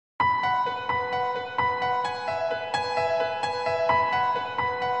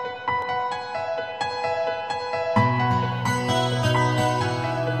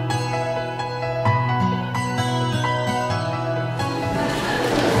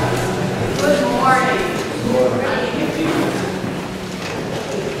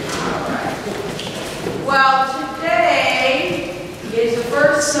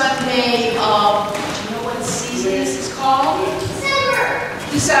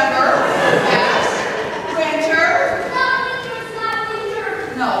December. Yes. Winter.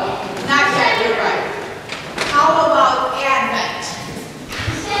 No, not yet, you're right. How about Advent?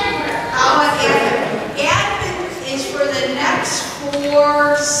 How about Advent? Advent is for the next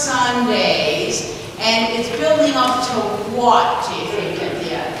 4 Sundays, and it's building up to what, do you think, at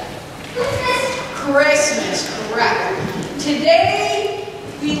the end? Christmas, correct. Today,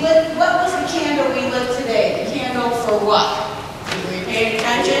 we lit, what was the candle we lit today? The candle for what? Were you paying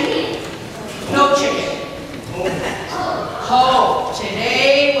attention? No chicken. Hope.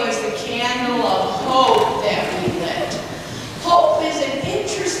 Today was the candle of hope that we lit. Hope is an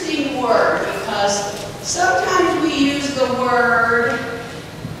interesting word because sometimes we use the word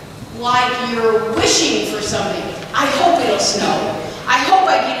like you're wishing for something. I hope it'll snow. I hope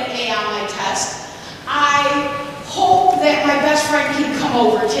I get an A on my test. I hope that my best friend can come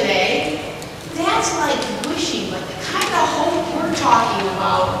over today. That's like wishing, but the kind of hope we're talking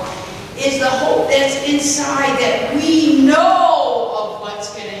about is the hope that's inside that we know of what's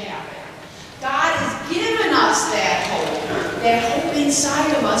going to happen. God has given us that hope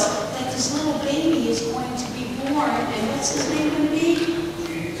inside of us that this little baby is going to be born. And what's his name going to be?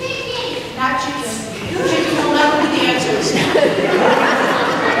 Chicken. Not chicken. Chicken will never be the answers.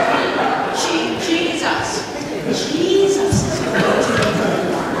 Jesus. Jesus is going to be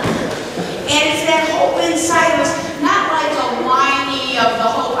born. And it's that hope inside of us, not like a whiny of the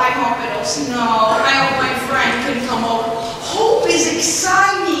hope, I hope it'll snow, I hope my friend can come over. Hope is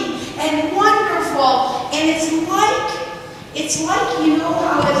exciting and wonderful, and it's like, you know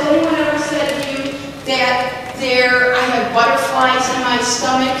how, has anyone ever said to you that I have butterflies in my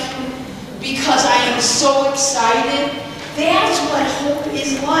stomach because I am so excited? That's what hope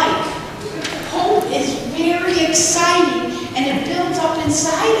is like. Hope is very exciting, and it builds up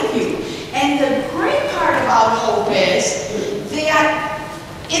inside of you. And the great part about hope is that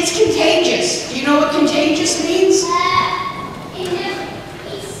it's contagious. Do you know what contagious means?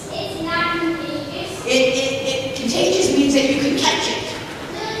 It's not contagious. Contagious means that you can catch it.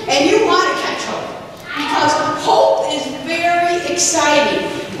 And you want to catch hope. Because hope is very exciting.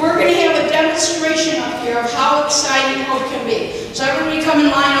 We're going to have a demonstration up here of how exciting hope can be. So everybody come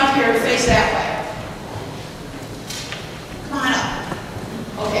and line up here and face that way. Come on up.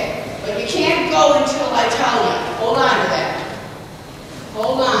 Okay. But you can't go until I tell you. Hold on to that.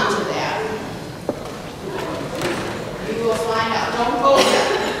 Hold on to that. You will find out. Don't go yet.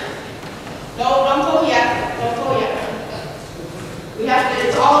 No, don't go yet. Don't go yet. We have to,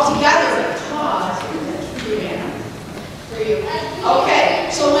 it's all together because, for you. Okay,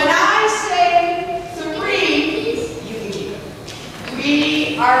 so when I say 3, you can keep it.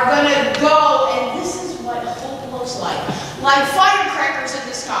 We are going to go, and this is what hope looks like. Like firecrackers in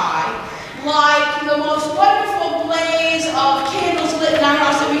the sky, like the most wonderful blaze of candles lit in our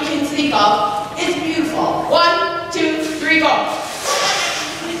house that we can think of. It's beautiful. 1, 2, 3, go.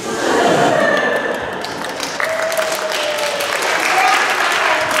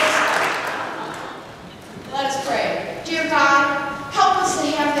 Let's pray. Dear God, help us to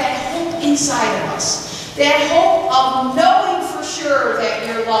have that hope inside of us. That hope of knowing for sure that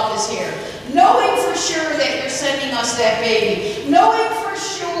your love is here. Knowing for sure that you're sending us that baby. Knowing for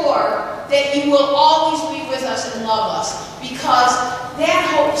sure that you will always be with us and love us. Because that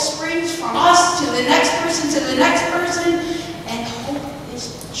hope springs from us to the next person, and hope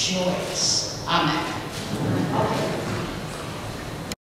is joyous. Amen.